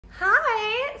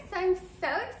Hi, so I'm so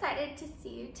excited to see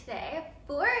you today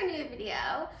for a new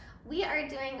video. We are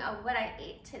doing a what I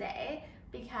ate today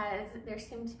because there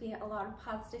seemed to be a lot of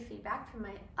positive feedback from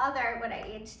my other what I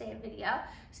ate today video.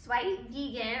 So I eat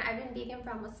vegan. I've been vegan for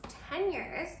almost 10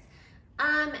 years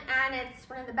and it's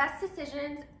one of the best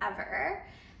decisions ever.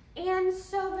 And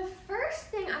so the first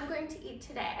thing I'm going to eat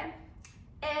today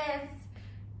is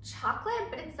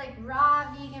chocolate, but it's like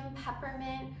raw vegan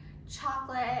peppermint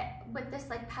chocolate with this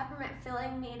like peppermint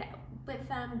filling made with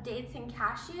dates and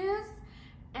cashews,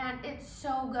 and it's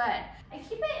so good. I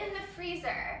keep it in the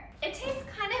freezer. It tastes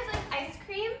kind of like ice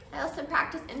cream. I also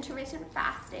practice intermittent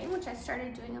fasting, which I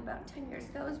started doing about 10 years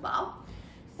ago as well.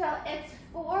 So it's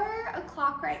 4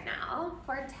 o'clock right now,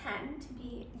 4:10 to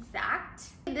be exact.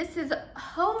 This is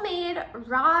homemade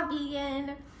raw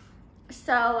vegan,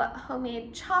 so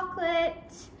homemade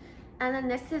chocolate. And then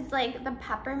this is like the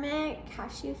peppermint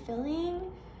cashew filling.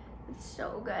 It's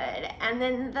so good. And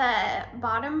then the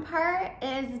bottom part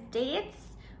is dates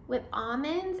with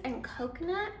almonds and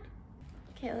coconut.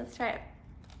 Okay, let's try it.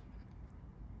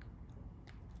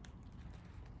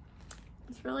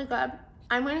 It's really good.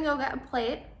 I'm gonna go get a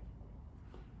plate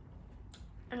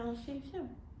and I'll see you soon.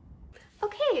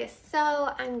 Okay,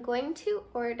 so I'm going to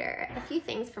order a few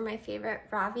things from my favorite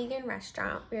raw vegan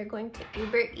restaurant. We're going to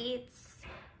Uber Eats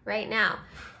right now.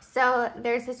 So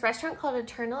there's this restaurant called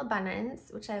Eternal Abundance,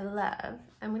 which I love.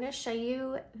 I'm gonna show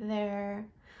you their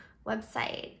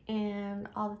website and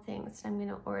all the things that I'm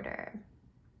gonna order.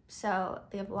 So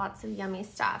they have lots of yummy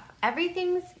stuff.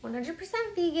 Everything's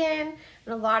 100% vegan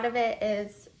and a lot of it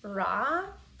is raw.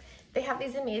 They have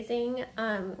these amazing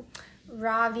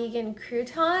raw vegan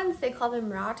croutons. They call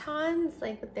them rawtons,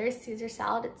 like with their Caesar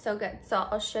salad. It's so good. So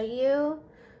I'll show you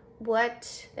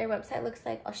what their website looks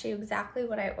like. I'll show you exactly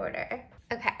what I order.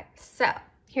 Okay, so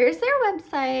here's their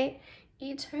website,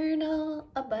 Eternal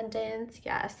Abundance,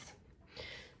 yes.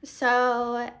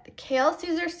 So the kale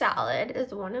Caesar salad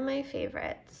is one of my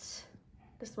favorites.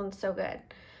 This one's so good.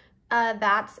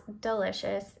 That's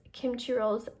delicious. Kimchi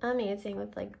rolls, amazing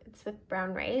with like, it's with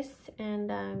brown rice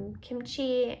and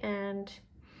kimchi and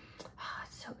oh,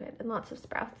 it's so good, and lots of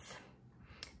sprouts.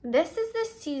 This is the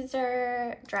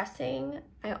Caesar dressing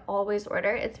I always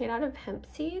order. It's made out of hemp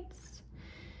seeds.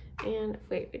 And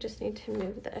wait, we just need to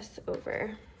move this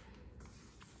over.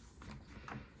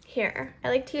 Here, I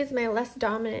like to use my less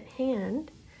dominant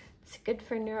hand. It's good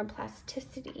for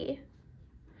neuroplasticity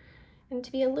and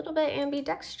to be a little bit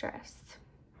ambidextrous.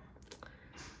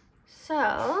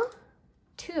 So,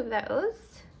 2 of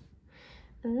those.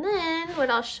 And then what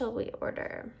else shall we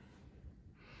order?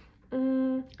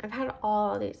 I've had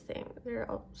all these things. They're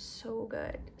all so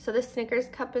good. So the Snickers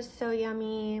cup is so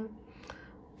yummy.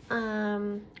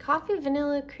 Coffee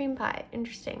vanilla cream pie.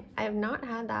 Interesting. I have not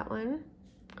had that one.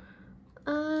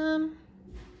 I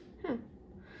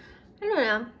don't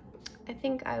know. I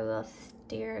think I will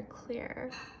steer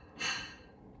clear.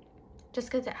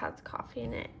 Just because it has coffee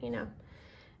in it, you know.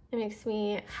 It makes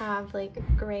me have like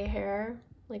gray hair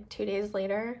like 2 days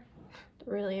later.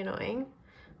 Really annoying.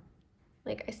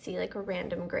 Like I see like a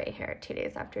random gray hair 2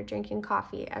 days after drinking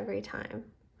coffee every time.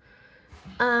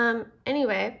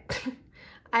 Anyway,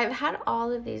 I've had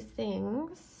all of these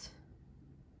things.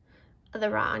 The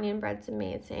raw onion bread's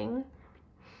amazing.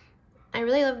 I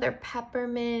really love their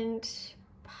peppermint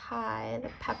pie, the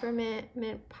peppermint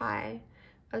mint pie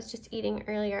I was just eating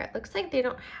earlier. It looks like they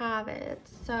don't have it,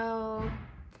 so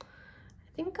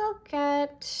I think I'll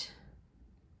get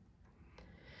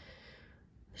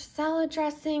salad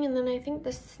dressing, and then I think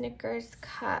the Snickers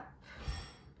cup.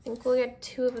 I think we'll get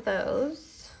 2 of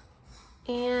those.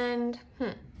 And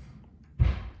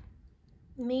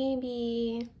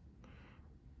maybe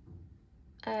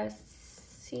a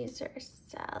Caesar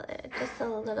salad, just a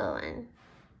little one.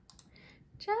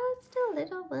 Just a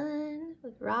little one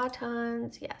with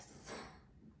rawtons, yes.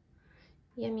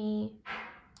 Yummy.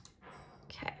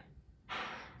 Okay,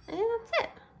 I think that's it.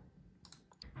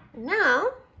 Now,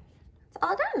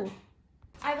 all done.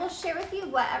 I will share with you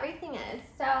what everything is.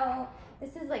 So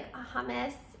this is like a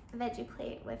hummus veggie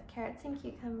plate with carrots and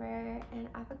cucumber and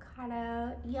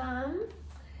avocado, yum.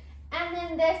 And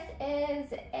then this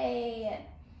is a,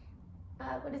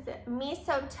 what is it?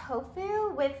 Miso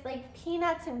tofu with like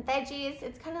peanuts and veggies.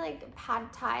 It's kind of like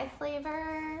pad thai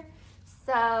flavor,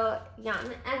 so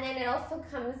yum. And then it also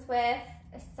comes with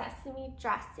a sesame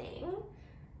dressing,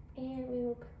 and we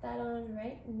will put that on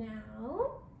right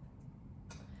now.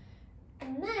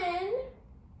 And then,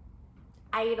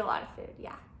 I eat a lot of food,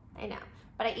 yeah, I know.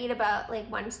 But I eat about like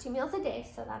 1 to 2 meals a day,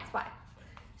 so that's why.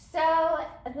 So,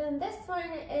 and then this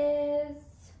one is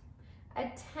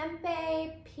a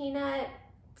tempeh peanut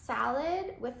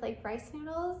salad with like rice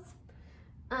noodles.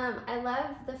 I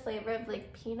love the flavor of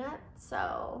like peanuts,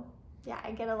 so yeah,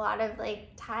 I get a lot of like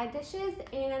Thai dishes,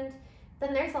 and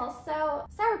then there's also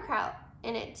sauerkraut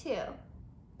in it too,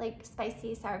 like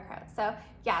spicy sauerkraut. So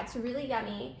yeah, it's really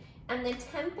yummy. And the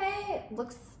tempeh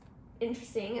looks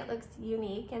interesting. It looks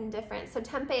unique and different. So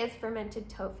tempeh is fermented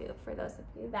tofu, for those of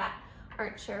you that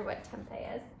aren't sure what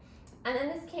tempeh is. And then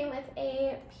this came with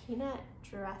a peanut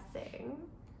dressing,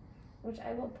 which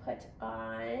I will put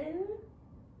on.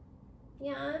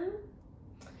 Yum.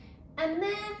 And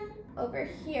then over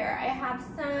here I have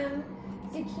some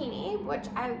zucchini, which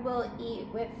I will eat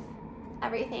with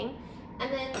everything.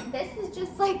 And then this is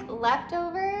just like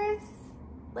leftovers,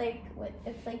 like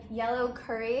it's like yellow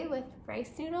curry with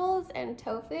rice noodles and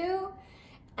tofu.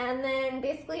 And then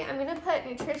basically I'm gonna put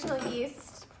nutritional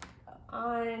yeast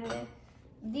on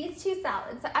these two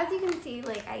salads. So as you can see,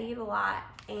 like I eat a lot,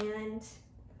 and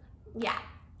yeah,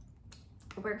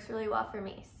 it works really well for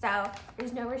me. So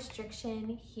there's no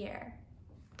restriction here.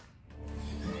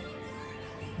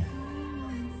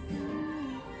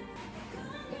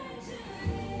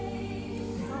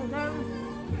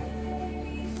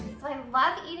 So I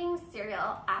love eating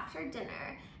cereal after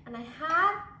dinner, and I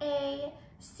have a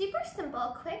super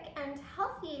simple, quick, and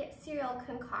healthy cereal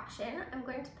concoction I'm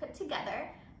going to put together.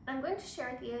 I'm going to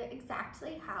share with you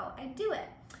exactly how I do it.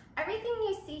 Everything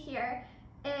you see here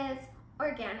is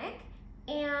organic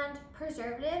and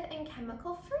preservative and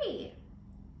chemical free.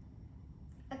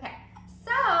 Okay,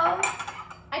 so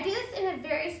I do this in a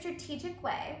very strategic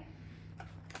way.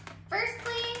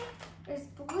 Firstly, there's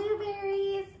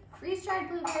blueberries, freeze-dried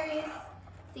blueberries.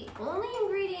 The only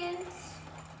ingredient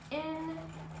in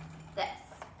this,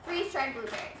 freeze-dried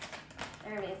blueberries.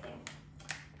 They're amazing.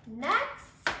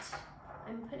 Next,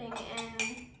 I'm putting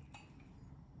in,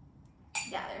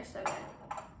 yeah, they're so good.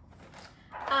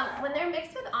 When they're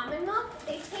mixed with almond milk,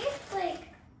 they taste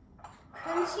like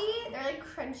crunchy. They're like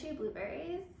crunchy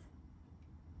blueberries.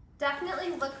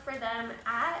 Definitely look for them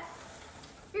at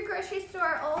your grocery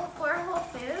store or Whole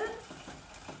Foods.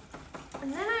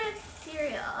 And then I have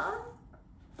cereal.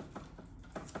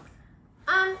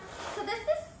 So this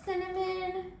is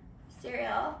cinnamon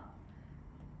cereal.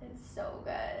 It's so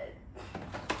good.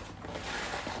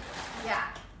 Yeah,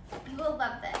 you will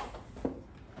love this.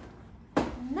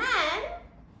 And then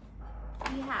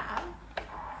we have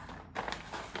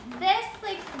this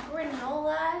like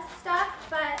granola stuff,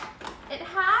 but it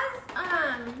has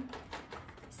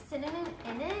cinnamon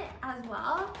in it as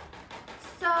well.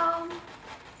 So I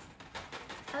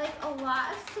like a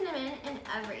lot of cinnamon in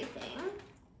everything.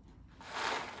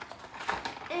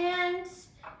 And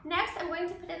next I'm going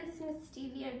to put in some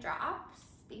stevia drops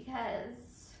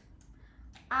because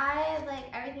I like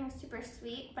everything super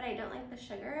sweet, but I don't like the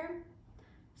sugar.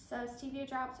 So stevia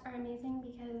drops are amazing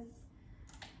because it's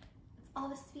all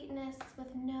the sweetness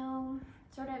with no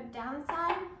sort of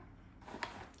downside.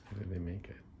 How do they make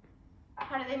it?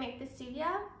 How do they make the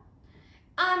stevia?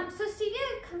 So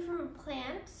stevia comes from a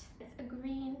plant. It's a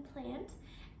green plant.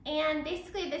 And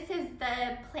basically this is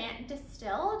the plant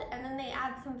distilled, and then they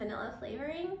add some vanilla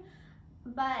flavoring,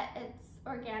 but it's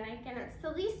organic and it's the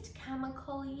least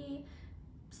chemical-y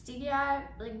stevia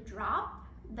like drop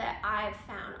that I've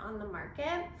found on the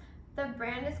market. The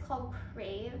brand is called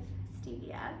Crave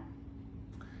Stevia.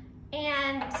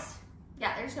 And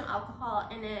yeah, there's no alcohol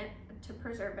in it to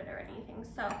preserve it or anything.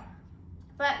 So,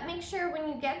 but make sure when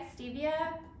you get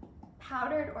stevia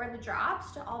powdered or the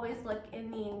drops to always look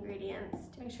in the ingredients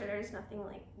to make sure there's nothing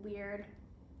like weird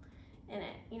in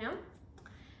it, you know?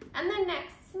 And then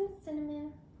next, some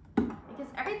cinnamon,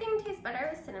 because everything tastes better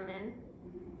with cinnamon.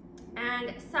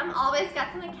 And some always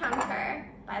gets on the counter,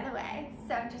 by the way,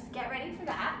 so just get ready for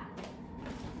that.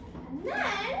 And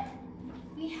then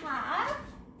we have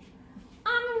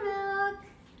almond milk.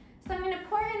 So I'm gonna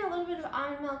pour in a little bit of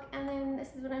almond milk, and then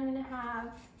this is what I'm gonna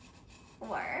have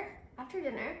for after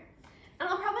dinner. And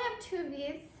I'll probably have 2 of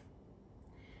these.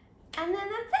 And then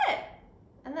that's it.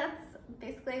 And that's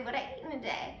basically what I eat in a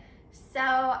day. So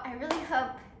I really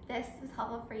hope this was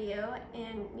helpful for you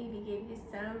and maybe gave you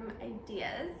some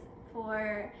ideas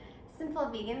for simple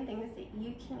vegan things that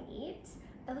you can eat.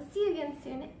 I will see you again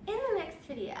soon in the next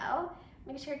video.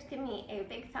 Make sure to give me a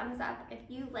big thumbs up if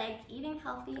you like eating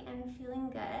healthy and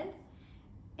feeling good.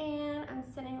 And I'm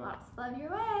sending lots of love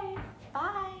your way.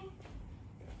 Bye.